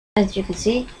As you can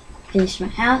see, finished my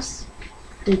house,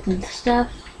 did some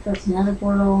stuff, built another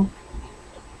portal.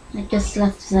 I just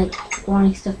left like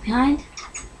boring stuff behind.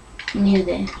 New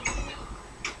day.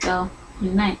 So,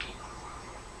 new night.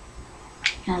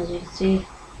 As you can see,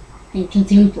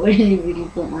 anything really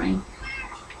boring.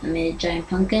 I made a giant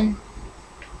pumpkin,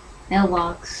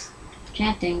 mailbox,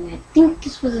 chanting. I think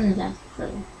this was in that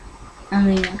episode.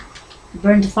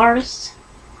 Burned the forest,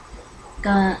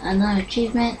 got another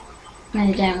achievement,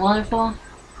 made a giant waterfall,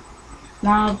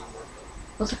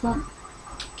 what's it called?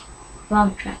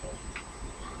 Mob trap.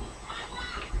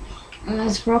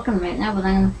 It's broken right now, but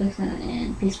I'm gonna fix it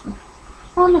in peaceful.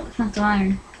 Oh look, I found some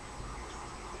iron.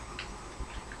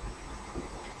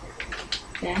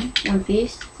 Okay, one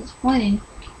piece. Disappointing.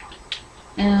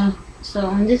 So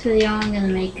in this video, I'm gonna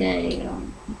make a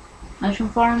mushroom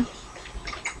farm.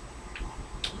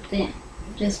 Then,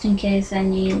 just in case I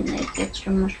need like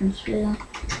extra mushrooms for them.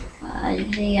 I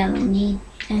think I don't need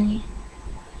any.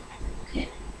 Okay.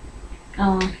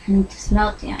 Oh, I need to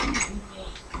smelt the iron.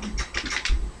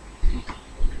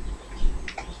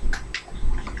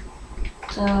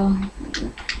 So,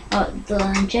 the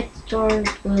injected door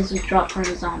was a drop from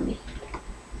a zombie.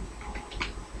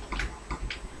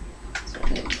 So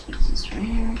let's put this right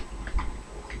here.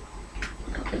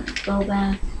 Open the go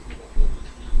back.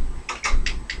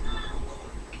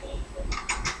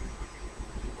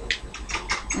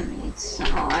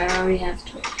 Oh, I already have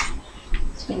to.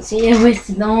 So you can see I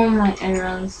wasted all my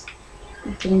arrows.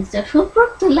 Doing stuff. Who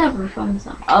broke the lever from the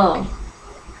zombie?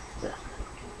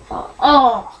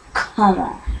 Oh, come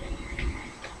on.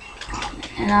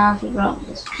 And now he brought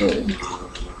this food.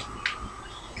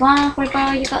 Come on,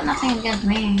 Creeper, you got nothing against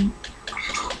me.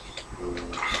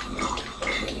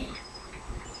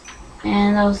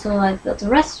 And also I built a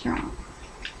restaurant.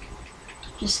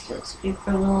 Just kill this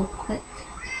Creeper real quick.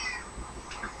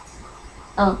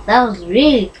 Oh, that was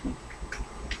really cool.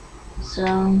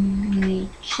 So, we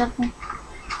shuffle.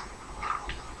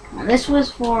 Now, this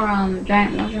was for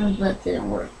giant mushrooms, but it didn't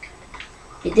work.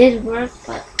 It did work,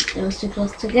 but it was too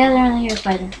close together, and I hear a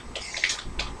spider.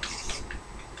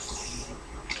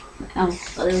 Oh,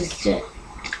 but it was dead.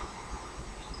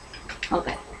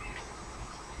 Okay.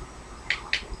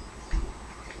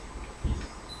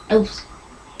 Oops.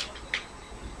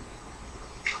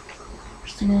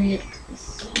 First, I'm gonna get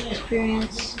this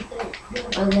experience.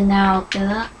 Okay, now get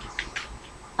that.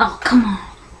 Oh, come on.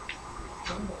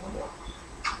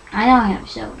 I know I have a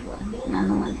shovel, but not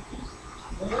the one.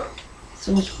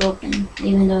 So much broken,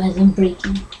 even though it hasn't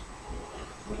breaking.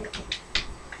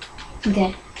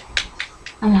 Okay.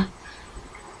 I'm up.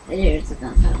 There's the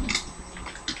gunpowder.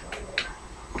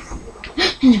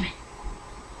 Anyway.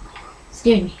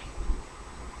 Scared me.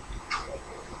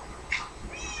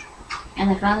 And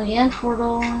I found the end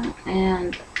portal,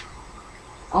 and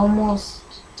almost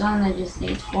done. I just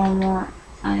need 4 more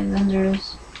iron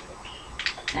vendors.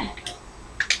 Okay.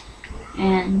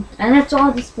 And that's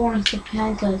all this boring stuff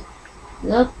behind, because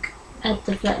look at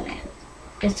the flatland.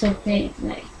 It took me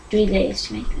like 3 days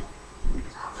to make it.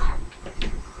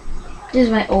 This is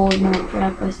my old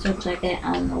Minecraft. I still check it.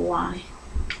 I don't know why.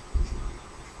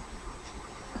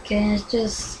 Okay, let's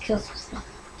just kill some stuff.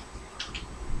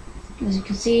 As you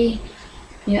can see,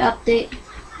 new update.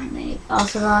 I made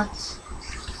ocelots.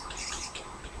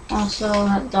 Also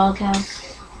have doghouse.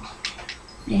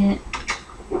 Made it.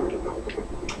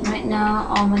 Right now,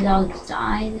 all my dogs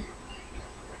died,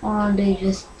 or they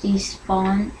just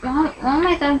despawn. Why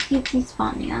my dog keep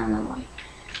despawning? I don't know why.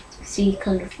 See,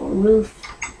 colorful roof.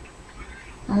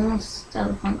 Almost out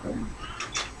of hunger.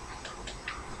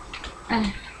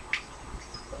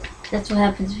 That's what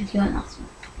happens if you're an awesome.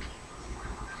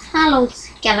 Hello,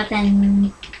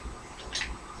 skeleton.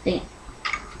 There.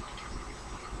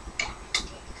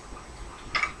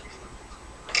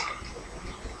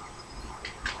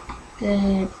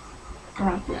 Good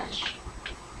ground flash.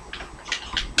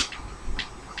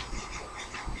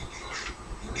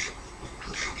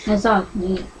 That's all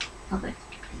neat. Okay.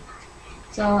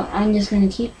 So I'm just gonna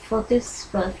keep focus,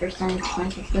 but first I need to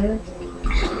find some food.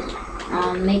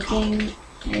 Making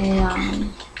a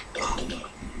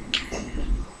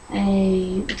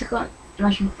what's it called?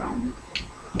 Mushroom farm.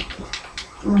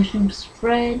 Mushroom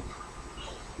spread.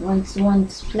 Once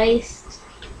one's placed.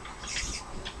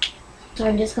 So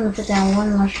I'm just gonna put down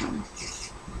 1 mushroom.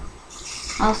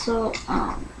 Also,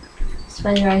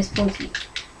 spider eyes potion.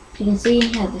 You can see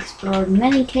I've explored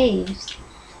many caves,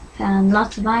 found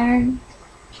lots of iron.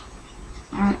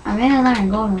 I made an iron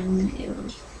golem. It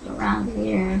was around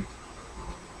here.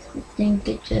 I think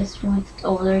it just went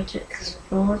over there to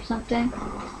explore something.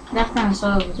 Last time I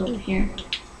saw it was over here.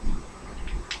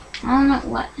 I don't know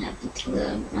what happened to the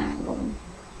iron golem.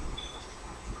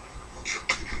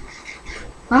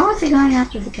 Why was he going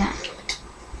after the cat?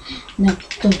 No,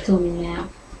 don't kill me now.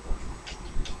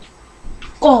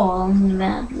 Oh,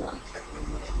 bad luck.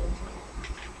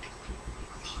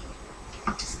 I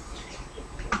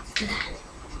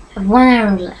have 1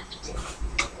 arrow left.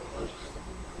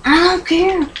 I don't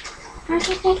care. I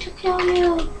just need to kill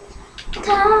you.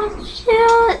 Don't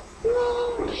shoot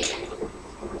me.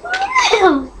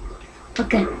 No.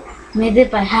 Okay, made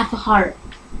it by half a heart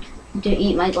to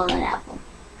eat my golden apple.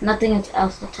 Nothing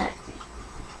else attacked me.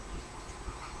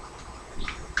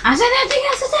 I said nothing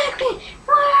else attacked me.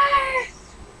 Where?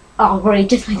 Oh great,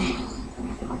 just like that.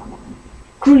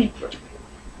 Creeper.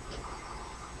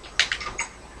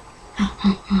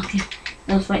 Okay,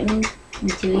 that was frightening.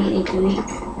 Need to eat.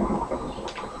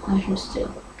 Mushroom stew.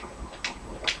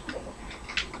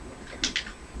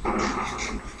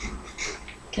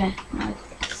 Okay, now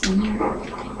it's in here.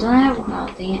 Don't have it now,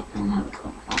 dang it. I don't have it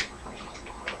going on.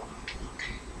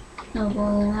 No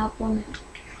golden apple.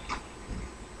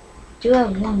 Do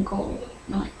have 1 gold.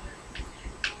 No.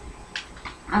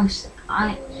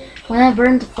 When I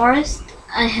burned the forest,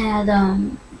 I had I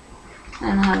don't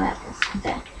have apples.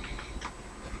 Okay.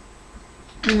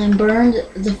 When I burned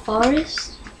the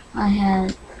forest, I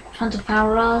had tons of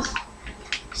power rods.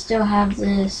 Still have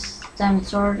this diamond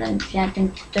sword and enchanting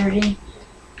 30.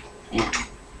 Yeah.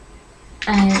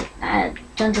 I had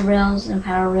tons of rails and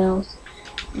power rails.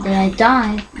 Then I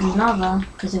died in lava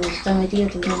because it was a dumb idea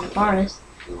to burn the forest.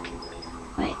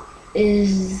 Wait,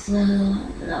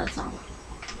 no, it's not.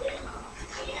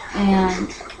 And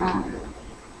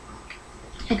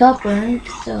I got burned,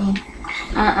 so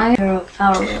I'm a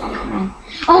power rail.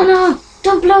 Oh no!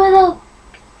 Don't blow it up!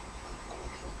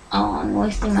 Oh, I'm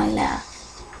wasting my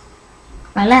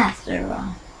last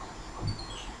arrow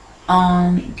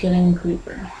on killing a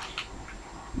creeper.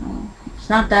 No, it's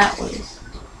not that waste.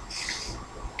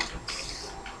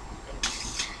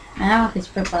 I have this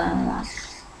purple and that.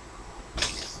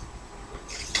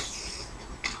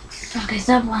 Okay,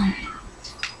 stop one.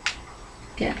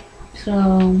 Okay,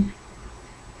 so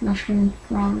mushroom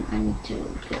from I need to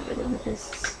get rid of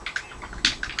this.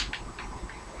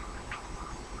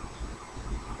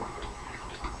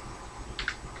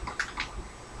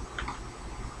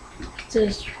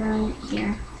 Just right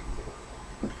here.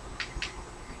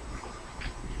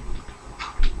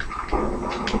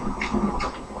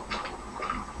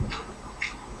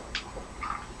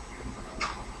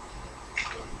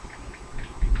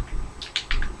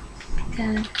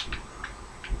 Okay.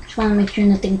 Just want to make sure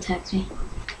nothing attacks me.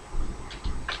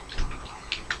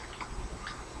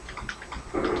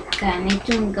 Okay, I need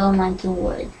to go mine some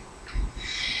wood.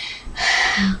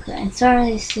 Okay,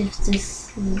 sorry if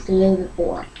this is a little bit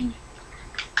boring.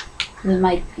 It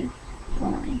might be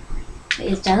boring.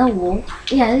 Wait, is that a wolf?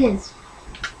 Yeah, it is.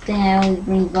 Then I always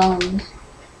bring bones.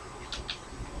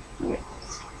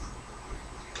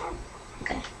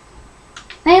 Okay.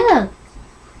 Hey, look!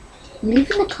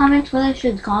 Leave in the comments what I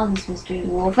should call this mystery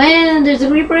wolf. And there's a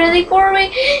creeper heading for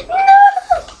me! No!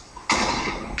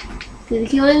 Did he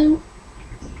kill him?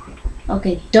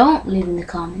 Okay, don't leave in the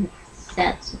comments.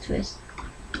 That's a twist.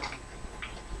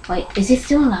 Wait, is he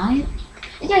still alive?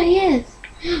 Yeah, he is.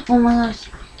 Oh my gosh.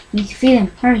 Need to feed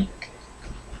him. Hurry.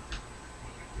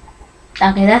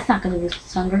 Okay, that's not gonna be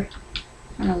hunger.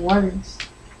 I don't know what is.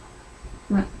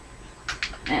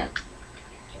 Yeah.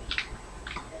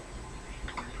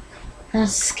 That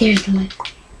scares me.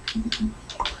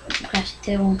 Crafting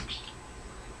table.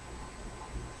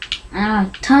 I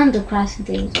have tons of crafting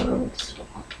tables all over this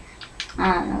world.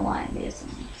 I don't know why I'm using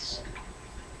this.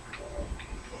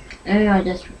 Maybe I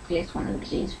just replace one of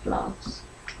these blocks.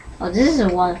 Oh, this is a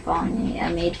waterfall I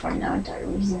made for no entire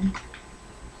reason.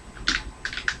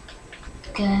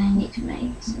 Okay, I need to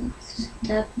make some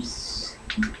steps.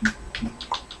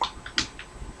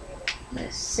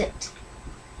 Let's sit.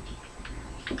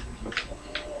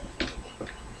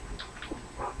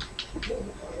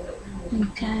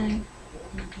 Okay.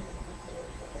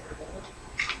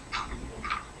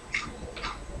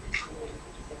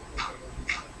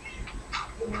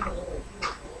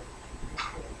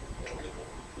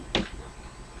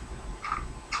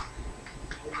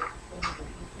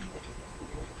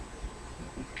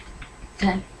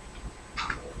 Okay.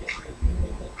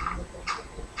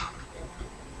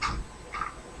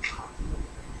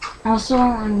 Also,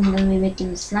 I'm going to be making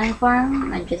a slime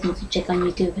farm. I just need to check on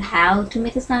YouTube how to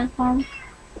make a slime farm.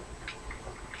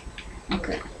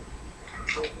 Okay.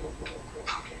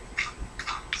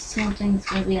 Something's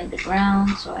going to be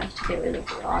underground, so I have to get rid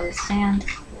of all the sand.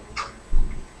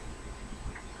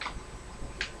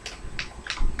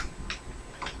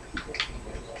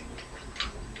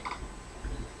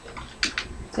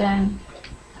 Okay.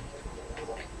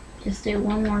 Just do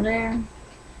one more there.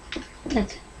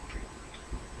 That's it.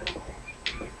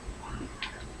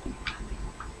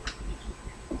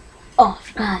 Oh, I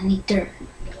forgot I need dirt.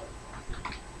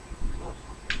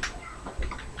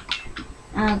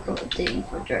 I'll go digging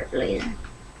for dirt later.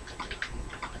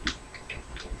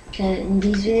 Okay, and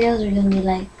these videos are gonna be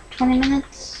like 20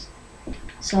 minutes,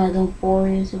 so I don't bore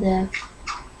you to death.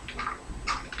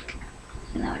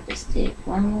 So now I just dig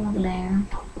one more layer.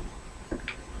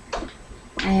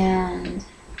 And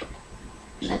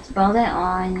that's about it. All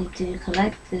I need to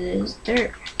collect is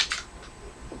dirt.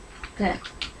 Okay.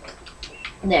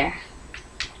 There.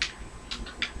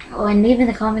 Oh, and leave in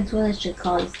the comments what I should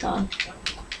call this dog.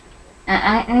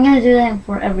 I'm gonna do that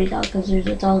for every dog because there's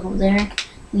a dog over there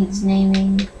needs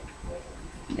naming.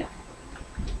 Yeah.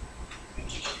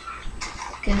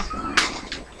 Guess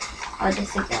what? I'll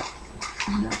just take that.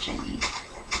 How much I need.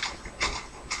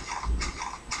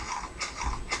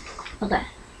 Okay.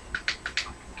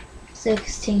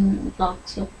 16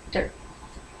 blocks of dirt.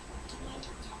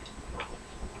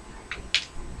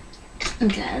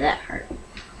 Okay, that hurt.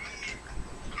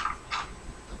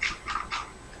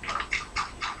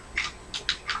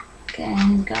 Okay,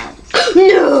 he's got it.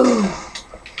 No!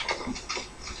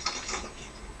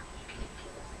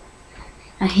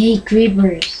 I hate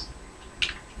creepers.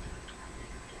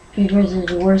 Creepers are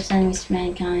the worst enemies to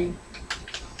mankind.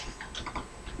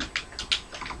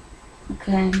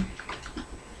 Okay.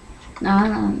 No, I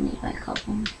don't need my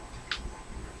couple.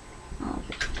 I'll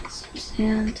just get some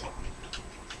sand.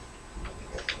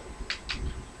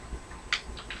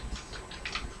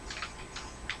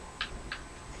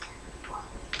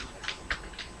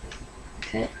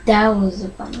 Okay, that was a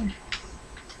bummer.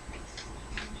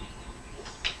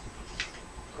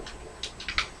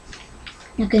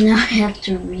 Okay, now I have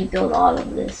to rebuild all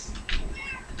of this.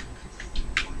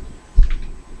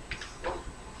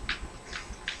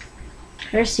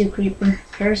 Curse you, creeper.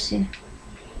 Curse you.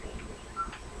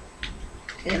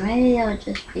 Okay, maybe I'll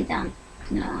just be down.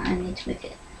 No, I need to make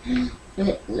it a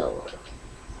bit lower.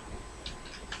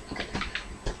 Okay.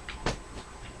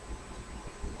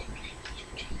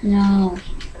 No.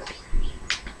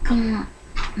 Come on.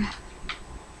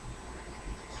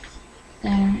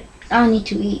 There. I need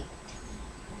to eat.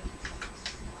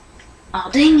 Oh,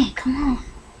 dang it. Come on.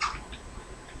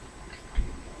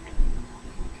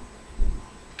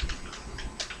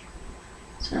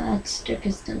 So that's stick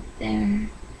is still there.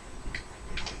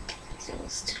 So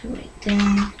let's do it right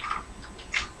there.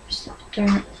 Just the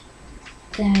dirt.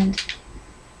 Then.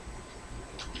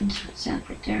 Just put sand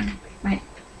right there. Right.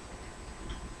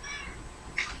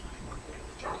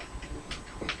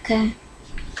 Okay.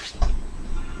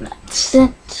 That's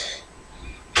it.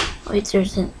 Wait,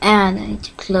 there's an ad. I need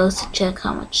to close to check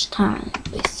how much time I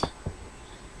wasted.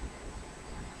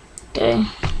 Okay.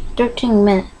 13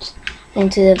 minutes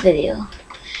into the video.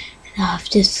 And I've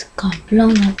just got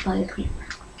blown up by a creeper.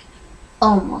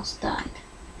 Almost died.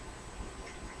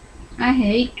 I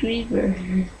hate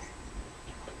creepers.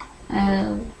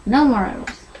 No more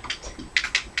arrows.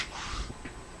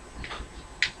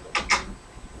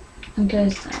 Okay,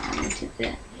 so I need to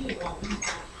get.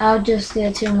 I'll just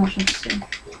get 2 mushrooms soon.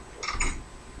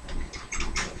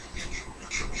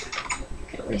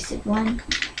 Okay, wasted 1.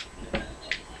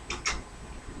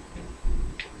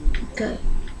 Good.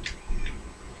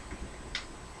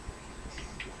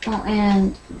 Oh,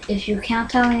 and if you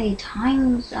count how many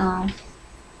times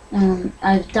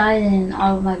I've died in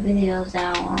all of my videos,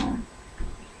 I'll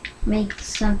make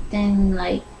something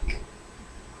like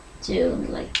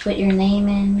to put your name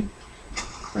in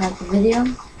for like a video,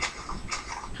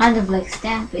 kind of like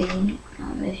Stampy,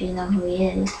 if you know who he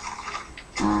is,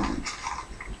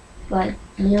 but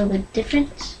a little bit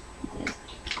different.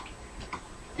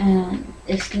 And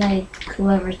it's like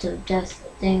whoever suggests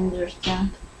things or stuff.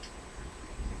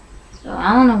 So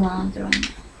I don't know what I'm doing.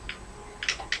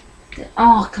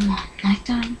 Oh, come on,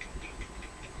 nighttime.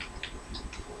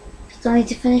 Still need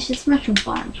to finish this mushroom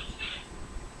farm.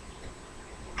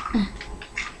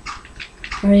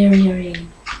 Hurry, hurry, hurry.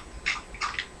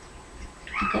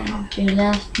 Okay, to your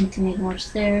left, need to make more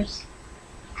stairs.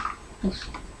 Oops.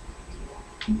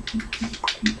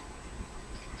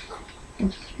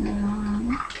 Oops,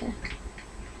 no, okay.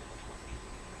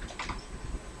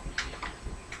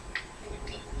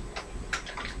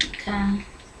 Okay.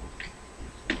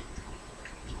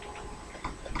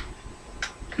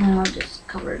 Now I'll just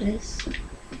cover this.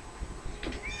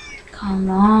 Come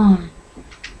on.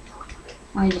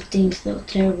 Why do things go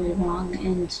terribly wrong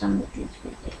in some of these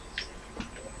videos?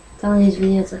 Some of these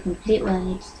videos are complete what I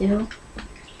need to do.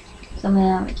 Some of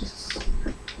them it just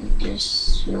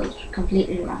feels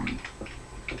completely wrong.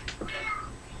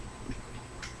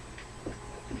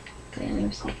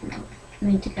 second. I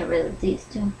need to get rid of these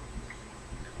two.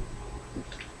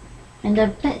 And I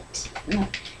bet no.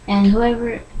 And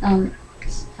whoever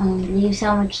leaves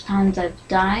how much times I've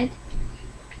died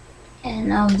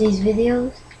in all of these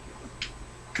videos,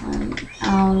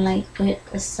 I'll like put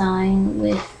a sign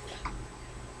with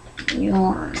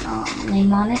your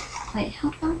name on it. Wait,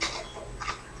 hold on.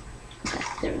 Okay,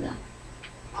 there we go.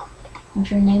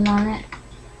 With your name on it,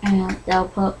 and they'll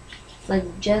put like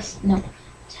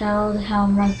tell how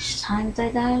much times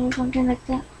I died or something like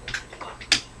that.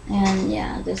 And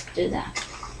yeah, just do that.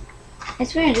 I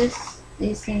swear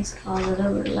these things cause it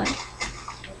over life.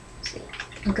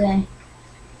 Okay,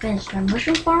 finished my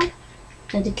mushroom farm.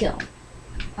 Time to kill.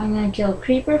 I'm gonna kill a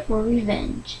creeper for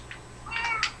revenge.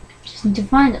 Just need to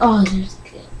find. Oh, there's a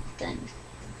kill. Then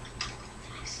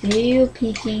I see you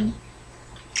peeking.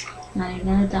 Now you're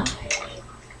gonna die.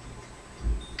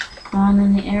 Spawn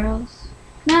any arrows?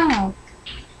 No.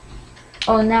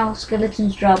 Oh, now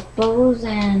skeletons drop bows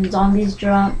and zombies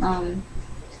drop.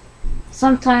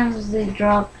 Sometimes they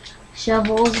drop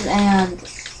shovels and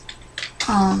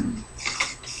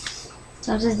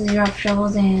sometimes they drop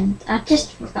shovels and I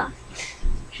just forgot.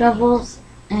 Shovels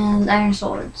and iron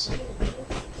swords.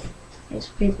 There's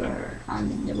a creeper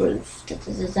on the roof.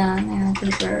 And a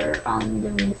creeper on the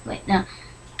roof. Wait, no.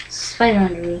 Spider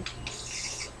on the roof.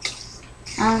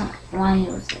 I don't know why it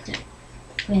was like that.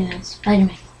 Wait a minute,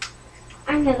 Spider-Man.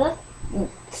 I know that.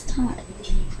 Stop.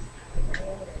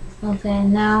 Okay,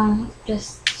 now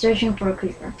just searching for a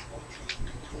creeper.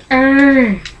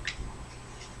 I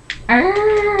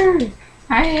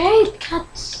hate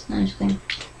cats. No, I'm just kidding.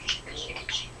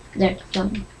 There,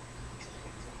 jump.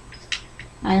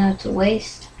 I know it's a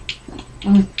waste.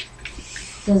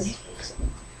 Because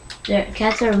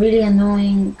cats are really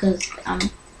annoying. Because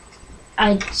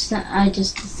I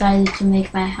just decided to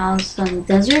make my house on the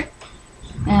desert,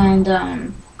 and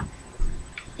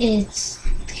it's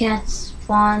cats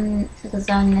spawn because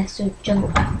I'm next to a jungle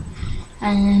biome,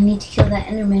 and I need to kill that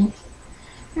Enderman,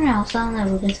 or else I'll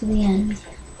never get to the end.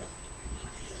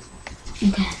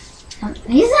 Okay,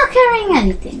 he's not carrying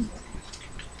anything.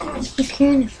 He's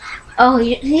carrying a flower. Oh,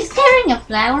 he's carrying a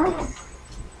flower.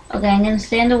 Okay, I'm gonna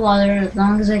stay in the water as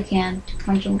long as I can to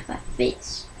punch him with my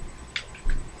face.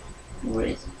 Where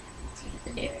is it?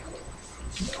 There.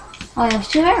 Oh, I have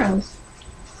 2 arrows.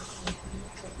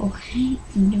 Okay,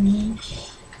 Enderman.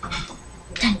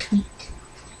 Time to meet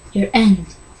your end.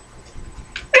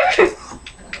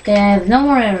 Okay, I have no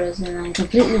more arrows and I'm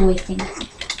completely wasting them.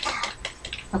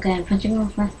 Okay, I'm punching him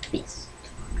with my face.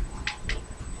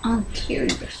 I don't care,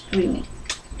 you're screaming.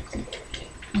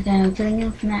 Okay, I'm killing him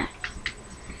with an axe.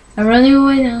 I'm running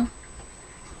away now.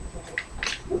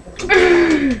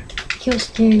 Kill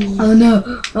scary. Oh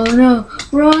no! Oh no!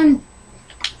 Run!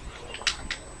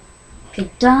 Okay,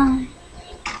 die.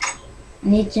 I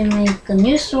need to make a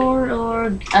new sword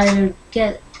or either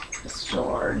get a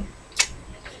sword.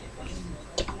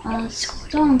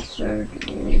 Stone sword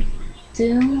will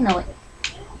do. No wait.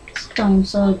 Stone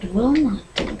sword will not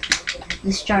do.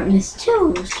 This sharpness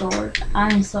 2 sword.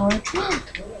 Iron sword. Come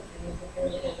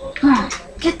on,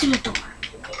 get to the door.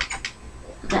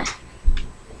 Okay.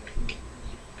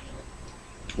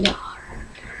 Yeah.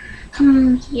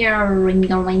 Come here,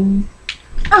 ring-a-ring.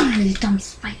 Oh, you dumb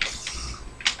spiders.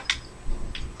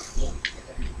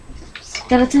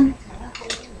 Skeleton.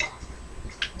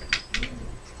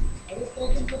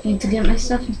 Need to get my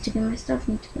stuff, need to get my stuff,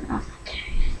 need to get off.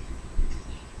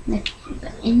 Next,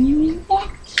 the enemy that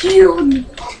killed me.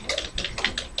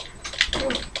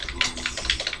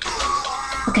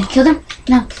 Okay, kill them.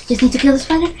 Now, just need to kill the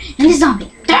spider and the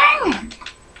zombie. Dang it!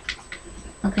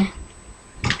 Okay.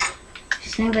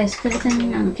 Standing by a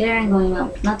skeleton, I'm carrying, going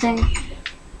up nothing.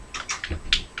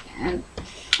 And,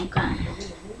 okay.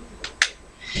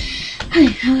 Hey,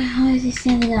 how is he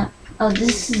standing up? Oh,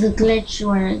 this is the glitch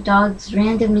where dogs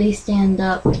randomly stand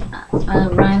up at a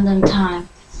random time.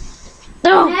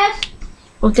 No!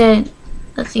 Okay,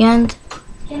 that's the end.